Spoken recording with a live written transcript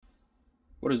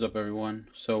What is up, everyone?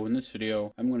 So in this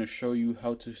video I'm going to show you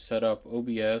how to set up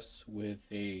OBS with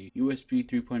a USB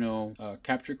 3.0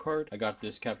 capture card. I got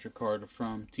this capture card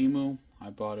from Temu.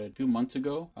 I bought it a few months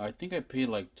ago. I think I paid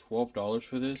like $12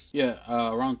 for this. Yeah,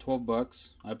 around 12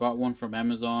 bucks. I bought one from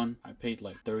Amazon. I paid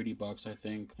like 30 bucks, I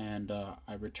think. And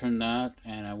I returned that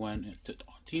and I went to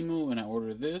Temu and I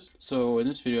ordered this. So in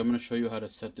this video I'm going to show you how to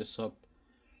set this up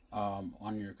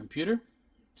on your computer.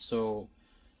 So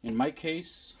in my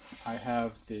case, I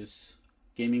have this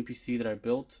gaming PC that I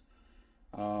built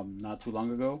not too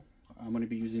long ago. I'm going to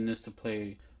be using this to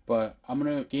play, but I'm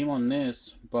going to game on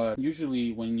this. But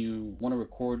usually when you want to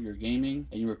record your gaming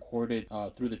and you record it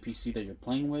through the PC that you're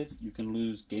playing with, you can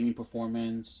lose gaming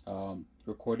performance.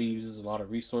 Recording uses a lot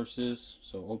of resources,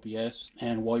 so OBS.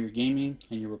 And while you're gaming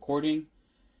and you're recording,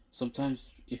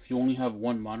 sometimes if you only have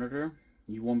one monitor,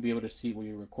 you won't be able to see what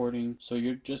you're recording, so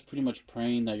you're just pretty much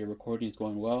praying that your recording is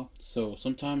going well. So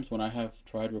sometimes when I have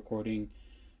tried recording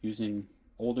using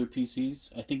older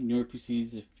PCs, I think newer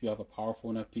PCs, if you have a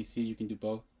powerful enough PC, you can do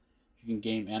both. You can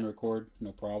game and record,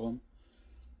 no problem.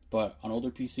 But on older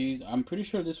PCs, I'm pretty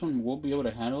sure this one will be able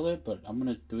to handle it, but I'm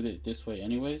gonna do it this way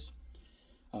anyways.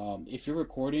 If you're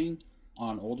recording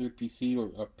on older PC or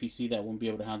a PC that won't be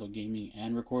able to handle gaming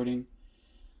and recording,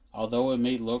 although it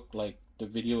may look like the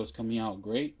video is coming out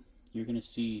great, you're going to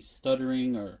see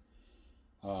stuttering or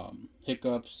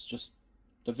hiccups. Just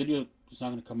the video is not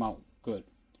going to come out good.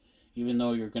 Even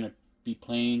though you're going to be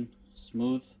playing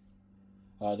smooth,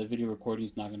 the video recording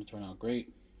is not going to turn out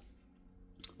great,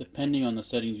 depending on the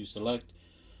settings you select.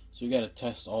 So you got to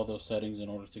test all those settings in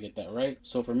order to get that right.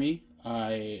 So for me,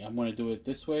 I'm going to do it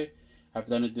this way. I've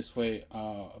done it this way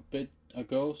a bit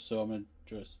ago, so I'm going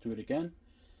to just do it again.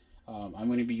 I'm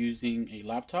going to be using a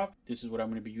laptop. This is what I'm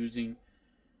going to be using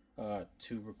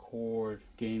to record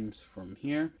games from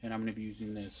here. And I'm going to be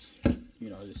using this,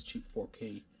 this cheap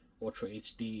 4K Ultra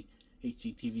HD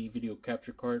HDTV video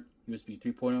capture card, USB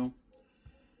 3.0.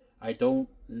 I don't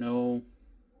know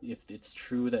if it's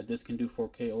true that this can do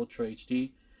 4K Ultra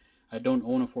HD. I don't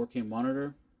own a 4K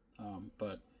monitor,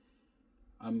 but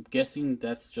I'm guessing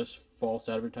that's just false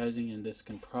advertising, and this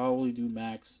can probably do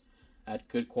max at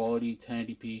good quality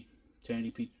 1080p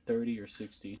 30 or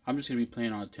 60. I'm just going to be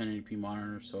playing on a 1080p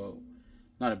monitor, so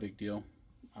not a big deal.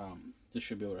 This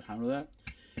should be able to handle that.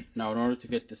 Now, in order to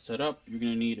get this set up, you're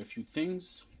going to need a few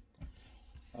things.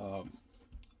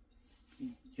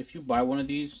 If you buy one of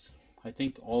these, I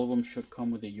think all of them should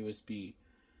come with a USB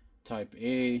Type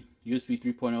A, USB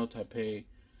 3.0 Type A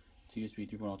to USB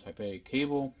 3.0 Type A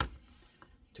cable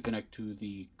to connect to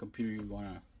the computer you want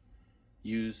to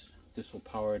use. This will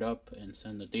power it up and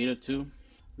send the data to.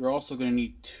 You're also going to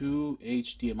need two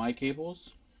HDMI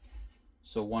cables.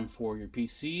 So one for your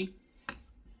PC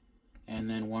and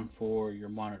then one for your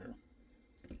monitor.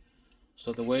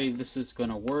 So the way this is going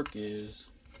to work is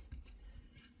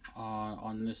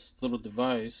on this little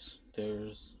device,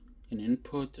 there's an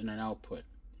input and an output.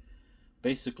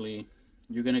 Basically,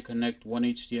 you're going to connect one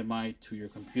HDMI to your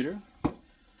computer.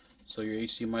 So your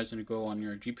HDMI is going to go on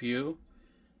your GPU.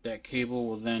 That cable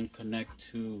will then connect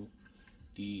to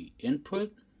the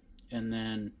input, and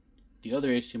then the other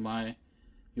HDMI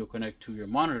you'll connect to your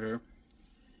monitor,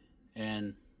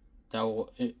 and that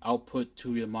will output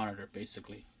to your monitor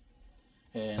basically.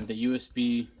 And the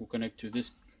USB will connect to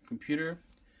this computer.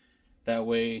 That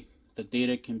way the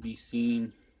data can be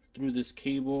seen through this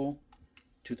cable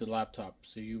to the laptop.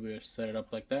 So you will set it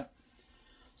up like that.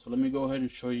 So let me go ahead and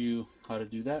show you how to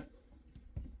do that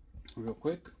real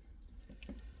quick.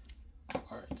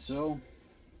 Alright, so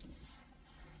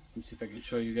let me see if I can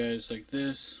show you guys like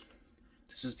this.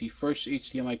 This is the first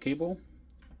HDMI cable.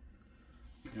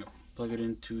 You're gonna plug it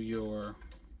into your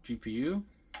GPU,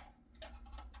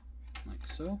 like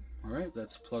so. Alright,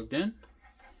 that's plugged in.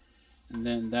 And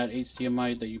then that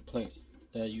HDMI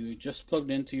that you just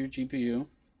plugged into your GPU,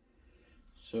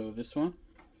 so this one,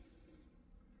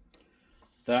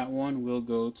 that one will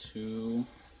go to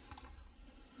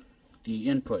the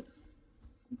input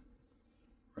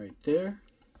right there.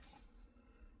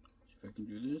 See if I can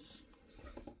do this.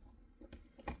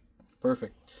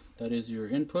 Perfect. That is your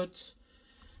input.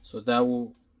 So that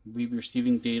will be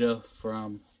receiving data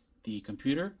from the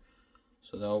computer.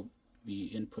 So that will be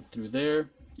input through there.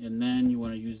 And then you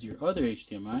want to use your other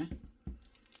HDMI.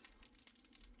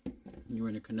 You're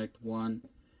going to connect one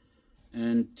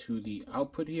end to the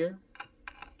output here.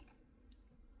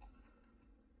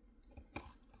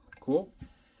 Cool.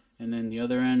 And then the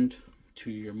other end to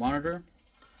your monitor.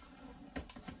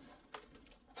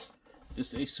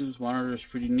 This Asus monitor is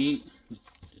pretty neat. It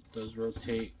does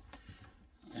rotate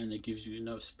and it gives you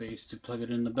enough space to plug it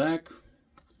in the back.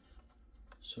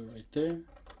 So right there.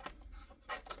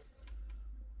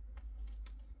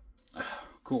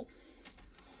 Cool.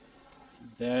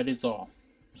 That is all.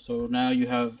 So now you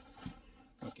have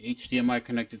like HDMI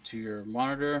connected to your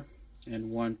monitor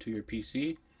and one to your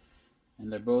PC,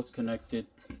 and they're both connected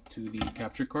to the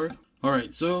capture card.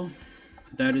 Alright, so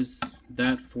that is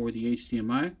that for the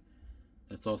HDMI.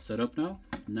 That's all set up now.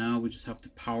 Now we just have to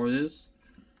power this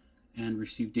and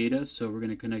receive data. So we're going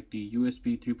to connect the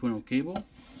USB 3.0 cable,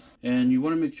 and you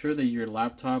want to make sure that your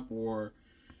laptop, or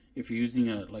if you're using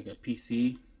a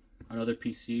PC, another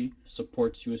PC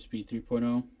supports USB 3.0.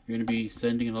 You're going to be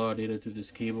sending a lot of data through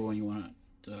this cable, and you want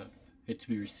it to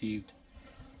be received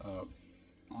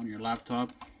on your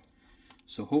laptop.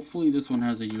 So hopefully this one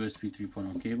has a USB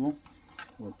 3.0 cable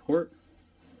or port.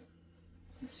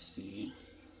 Let's see.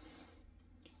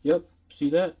 Yep, see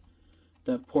that?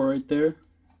 That port right there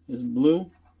is blue.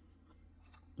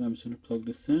 I'm just going to plug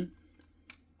this in.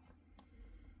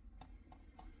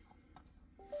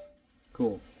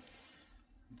 Cool.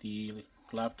 The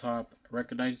laptop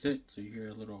recognized it, so you hear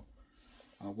a little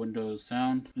Windows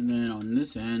sound. And then on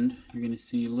this end, you're going to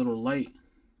see a little light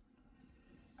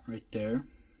right there.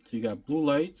 So you got blue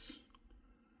lights,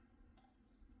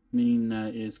 meaning that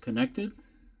it is connected.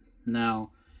 Now,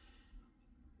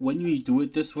 when you do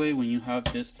it this way, when you have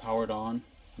this powered on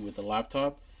with the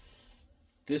laptop,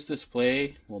 this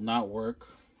display will not work.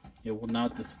 It will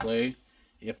not display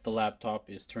if the laptop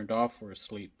is turned off or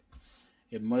asleep.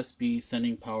 It must be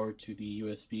sending power to the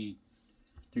USB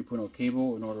 3.0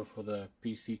 cable in order for the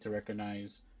PC to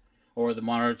recognize, or the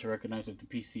monitor to recognize that the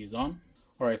PC is on.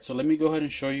 Alright, so let me go ahead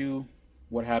and show you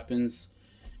what happens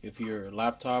if your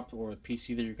laptop or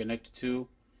PC that you're connected to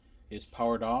is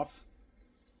powered off.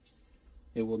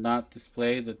 It will not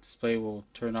display. The display will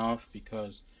turn off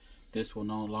because this will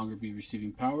no longer be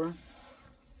receiving power.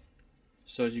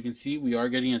 So as you can see, we are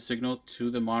getting a signal to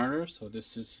the monitor, so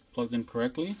this is plugged in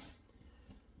correctly.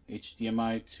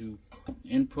 HDMI to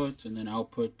input, and then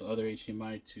output the other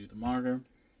HDMI to the monitor.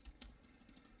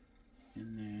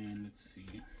 And then let's see.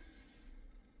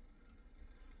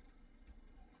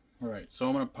 Alright, so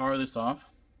I'm going to power this off.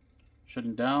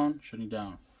 Shutting down,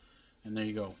 and there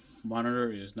you go. Monitor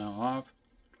is now off.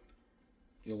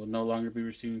 It will no longer be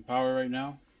receiving power right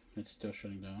now. It's still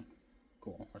shutting down.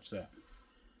 Cool, watch that.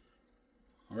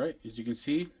 Alright, as you can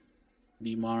see,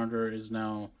 the monitor is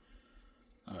now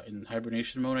in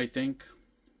hibernation mode, I think,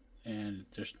 and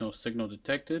there's no signal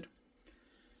detected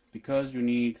because you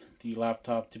need the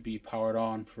laptop to be powered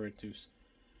on for it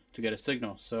to get a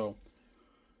signal. So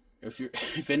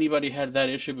if anybody had that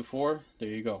issue before, there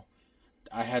you go.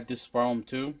 I had this problem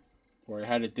too, where I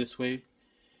had it this way,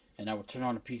 and I would turn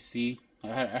on a PC. I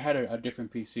had a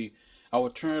different PC. I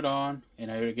would turn it on,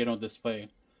 and I would get on display.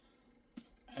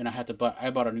 And I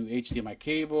bought a new HDMI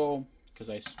cable because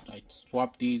I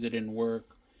swapped these. It didn't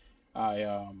work.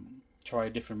 I tried a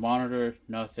different monitor,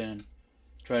 nothing.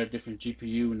 Tried a different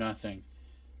GPU, nothing.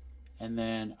 And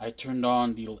then I turned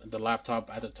on the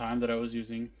laptop at the time that I was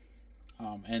using,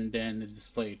 and then it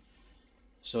displayed.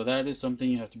 So that is something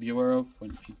you have to be aware of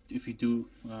if you do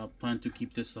plan to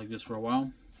keep this like this for a while.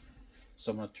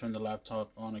 So I'm going to turn the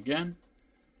laptop on again.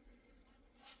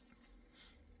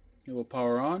 It will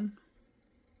power on.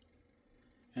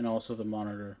 And also the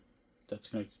monitor that's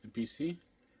connected to the PC.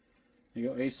 There you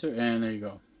go, Acer, and there you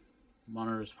go.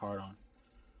 Monitor is powered on.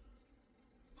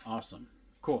 Awesome.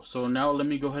 Cool. So now let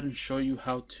me go ahead and show you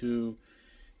how to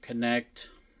connect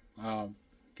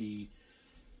the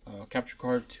capture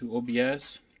card to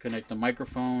OBS, connect the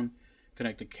microphone,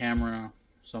 connect the camera.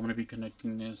 So I'm going to be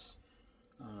connecting this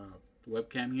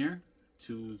webcam here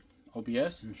to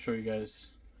OBS and show you guys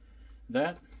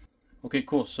that. Okay,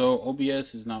 cool. So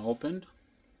OBS is now opened.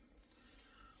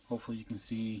 Hopefully you can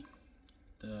see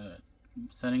the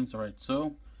settings. All right,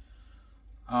 so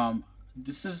I'm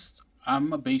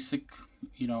a basic,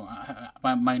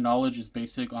 my knowledge is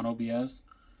basic on OBS.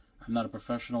 I'm not a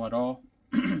professional at all.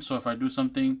 So if I do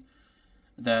something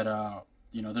that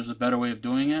there's a better way of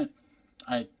doing it,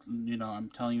 I'm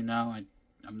telling you now,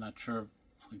 I'm not sure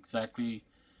exactly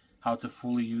how to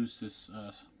fully use this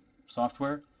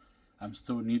software. I'm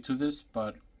still new to this,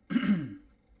 but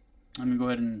let me go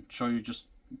ahead and show you just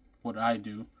what I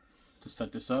do to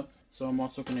set this up. So I'm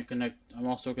also going to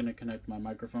connect my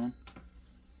microphone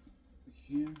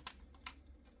here.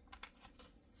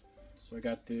 So I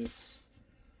got this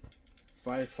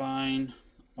Fine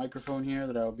microphone here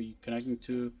that I'll be connecting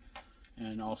to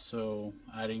and also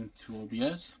adding to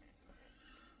OBS.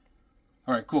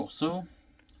 Alright, cool. So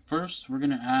first we're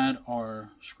going to add our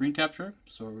screen capture.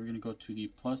 So we're going to go to the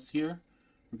plus here.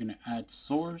 We're going to add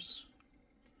source.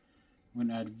 We're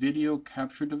going to add video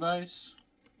capture device.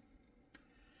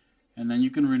 And then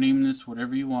you can rename this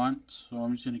whatever you want. So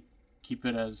I'm just going to keep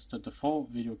it as the default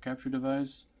video capture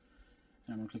device.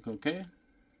 And I'm going to click OK.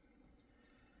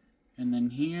 And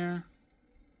then here,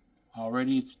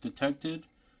 already it's detected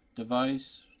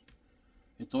device.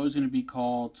 It's always going to be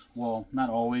called, well, not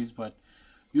always, but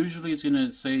usually it's going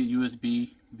to say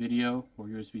USB video or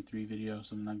USB 3 video,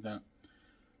 something like that.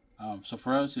 So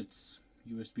for us, it's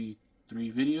USB 3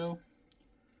 video.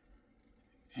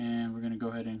 And we're going to go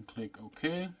ahead and click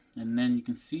OK. And then you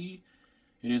can see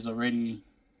it is already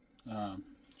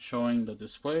showing the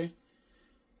display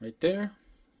right there.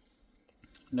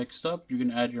 Next up, you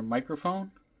can add your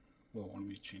microphone. Well, let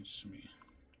me change to me.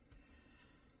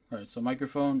 Alright, so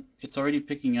microphone, it's already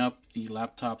picking up the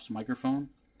laptop's microphone,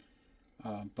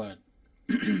 but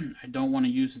I don't want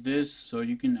to use this, so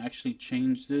you can actually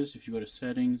change this if you go to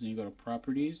settings and you go to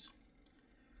properties.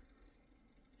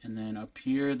 And then up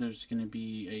here, there's going to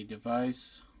be a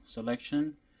device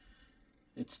selection.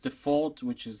 It's default,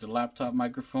 which is the laptop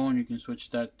microphone. You can switch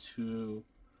that to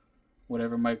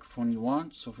whatever microphone you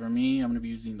want. So for me, I'm going to be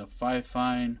using the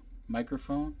 5-Fine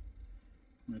microphone.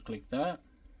 I'm going to click that,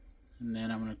 and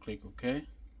then I'm going to click OK.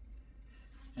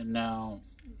 And now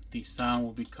the sound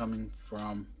will be coming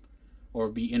from, or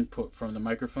be input from the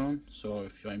microphone. So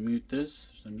if I mute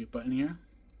this, there's a mute button here.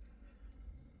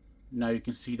 Now you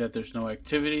can see that there's no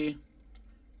activity.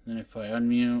 And if I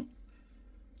unmute,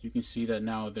 you can see that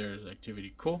now there's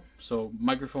activity. Cool. So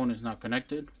microphone is not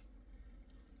connected.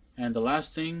 And the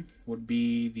last thing would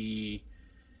be the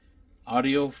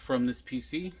audio from this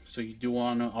PC. So you do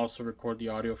want to also record the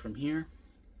audio from here.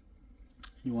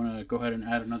 You want to go ahead and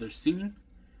add another scene.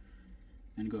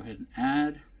 And go ahead and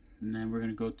add. And then we're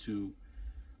going to go to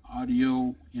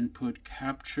audio input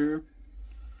capture.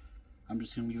 I'm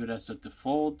just going to leave it as a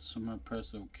default. So I'm going to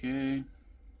press OK.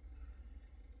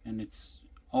 And it's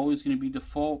always going to be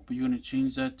default, but you're going to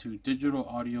change that to digital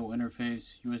audio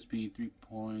interface USB 3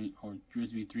 or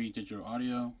USB 3 digital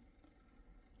audio,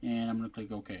 and I'm going to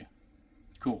click OK.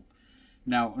 Cool.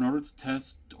 Now in order to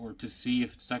test or to see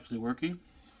if it's actually working,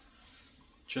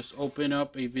 just open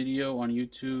up a video on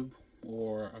YouTube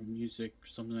or a music or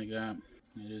something like that.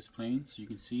 It is playing, so you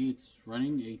can see it's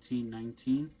running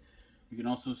 1819. You can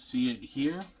also see it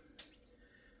here.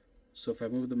 So if I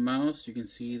move the mouse, you can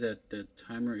see that the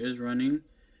timer is running.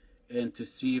 And to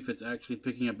see if it's actually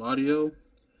picking up audio,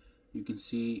 you can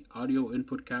see audio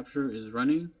input capture is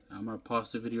running. I'm going to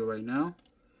pause the video right now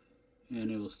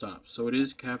and it will stop. So it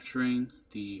is capturing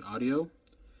the audio.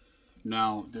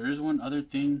 Now there is one other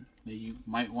thing that you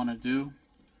might want to do.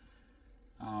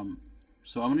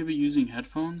 So I'm going to be using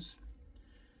headphones,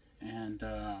 and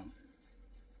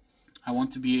I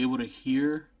want to be able to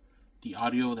hear the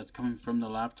audio that's coming from the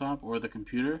laptop or the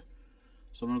computer.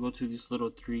 So I'm going to go to these little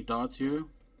 3 dots here.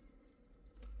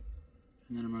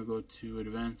 And then I'm going to go to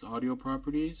Advanced Audio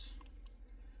Properties.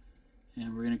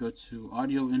 And we're going to go to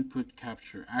Audio Input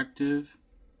Capture Active.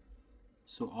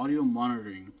 So audio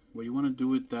monitoring. What you want to do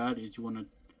with that is you want to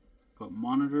put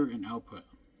monitor and output.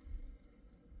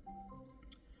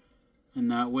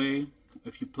 And that way,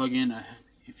 if you plug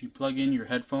in your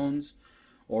headphones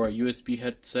or a USB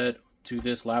headset to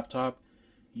this laptop,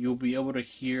 you'll be able to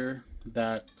hear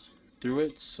that through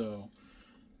it. So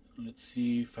let's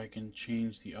see if I can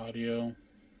change the audio.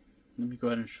 Let me go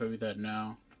ahead and show you that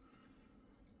now.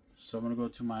 So I'm going to go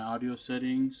to my audio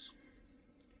settings,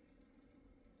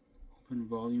 open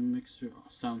volume mixer,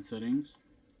 sound settings.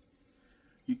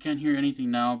 You can't hear anything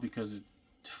now because it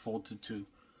defaulted to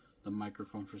the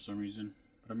microphone for some reason.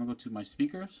 But I'm going to go to my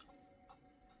speakers.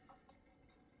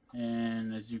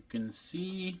 And as you can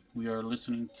see, we are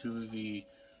listening to the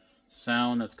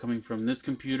sound that's coming from this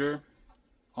computer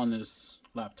on this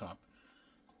laptop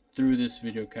through this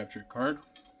video capture card.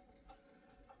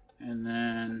 And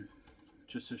then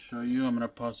just to show you, I'm going to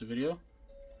pause the video.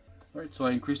 Alright, so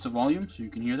I increased the volume so you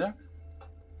can hear that.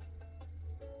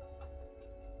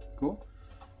 Cool.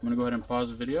 I'm going to go ahead and pause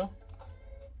the video,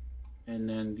 and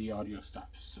then the audio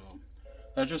stops. So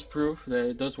that's just proof that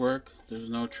it does work. There's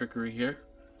no trickery here.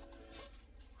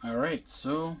 Alright,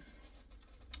 so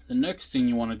the next thing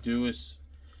you want to do is,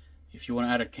 if you want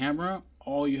to add a camera,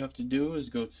 all you have to do is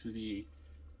go to the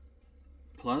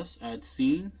plus, add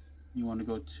scene. You want to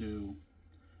go to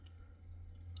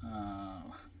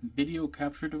video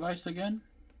capture device again,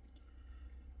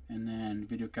 and then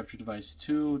video capture device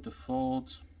 2,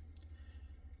 default,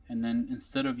 and then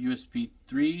instead of USB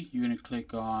 3, you're going to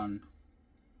click on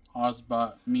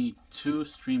Osbot Me 2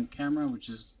 stream camera, which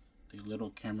is the little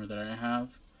camera that I have.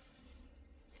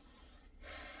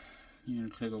 You're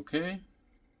going to click OK,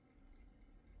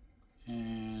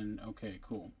 and OK,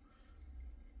 cool.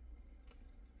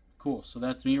 Cool, so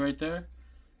that's me right there,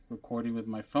 recording with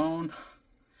my phone.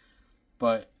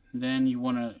 But then you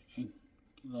want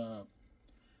to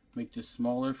make this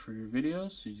smaller for your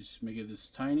videos. So you just make it this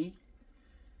tiny.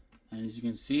 And as you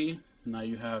can see, now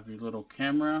you have your little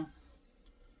camera,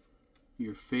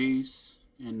 your face,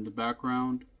 and the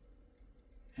background,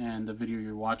 and the video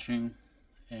you're watching.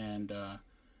 And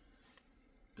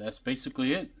that's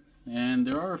basically it. And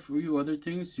there are a few other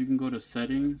things. You can go to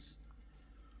settings.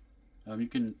 You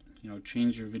can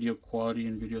change your video quality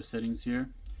and video settings here.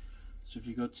 So if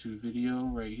you go to video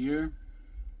right here,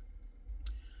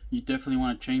 you definitely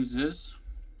want to change this.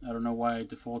 I don't know why I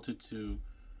defaulted to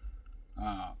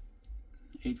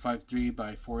 853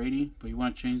 by 480, but you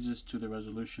want to change this to the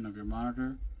resolution of your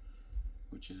monitor,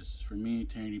 which is for me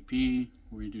 1080p.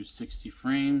 We're going to do 60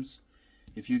 frames.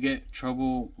 If you get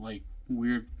trouble like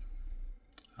weird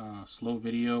slow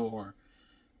video or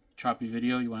choppy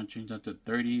video, you want to change that to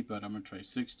 30, but I'm going to try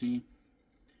 60. I'm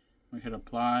going to hit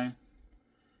apply.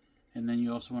 And then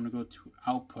you also want to go to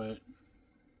output.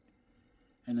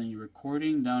 And then your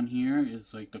recording down here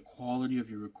is like the quality of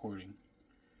your recording.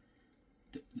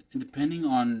 Depending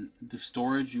on the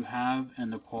storage you have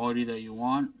and the quality that you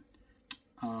want.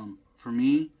 For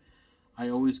me, I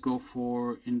always go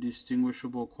for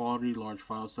indistinguishable quality, large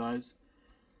file size,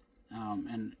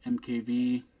 and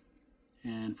MKV.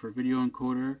 And for video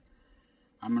encoder,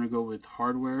 I'm going to go with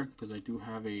hardware because I do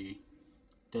have a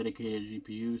dedicated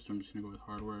GPU, so I'm just going to go with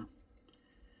hardware.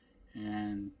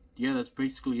 And yeah, that's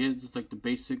basically it. Just like the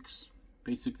basic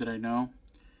that I know.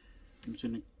 I'm just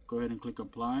going to go ahead and click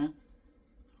apply.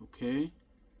 Okay.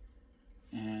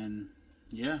 And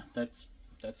yeah, that's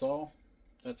all.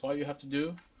 That's all you have to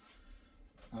do.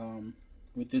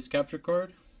 With this capture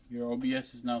card, your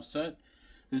OBS is now set.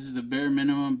 This is the bare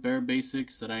minimum, bare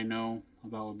basics that I know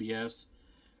about OBS.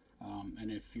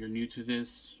 And if you're new to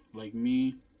this like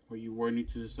me, or you were new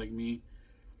to this like me,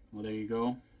 well, there you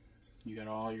go. You got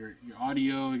all your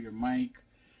audio, your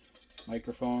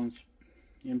microphones,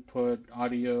 input,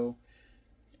 audio,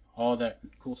 all that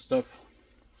cool stuff.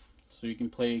 So you can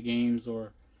play games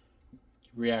or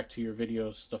react to your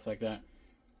videos, stuff like that.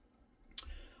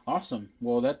 Awesome.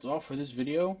 Well, that's all for this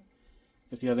video.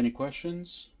 If you have any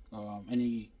questions,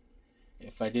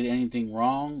 if I did anything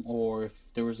wrong, or if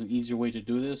there was an easier way to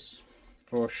do this,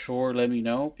 for sure let me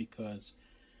know, because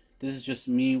this is just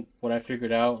me, what I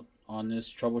figured out on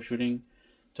this troubleshooting. It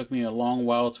took me a long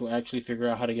while to actually figure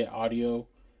out how to get audio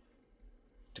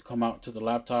to come out to the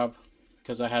laptop,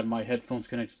 because I had my headphones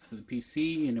connected to the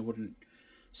PC and it wouldn't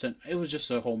send. It was just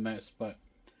a whole mess, but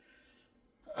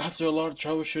after a lot of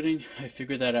troubleshooting, I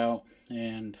figured that out,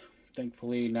 and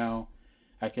thankfully now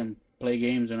I can play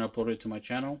games and upload it to my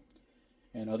channel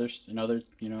and other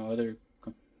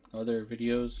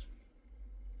videos.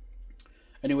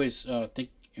 Anyways, thank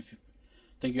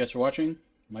you guys for watching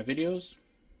my videos.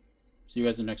 See you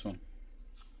guys in the next one.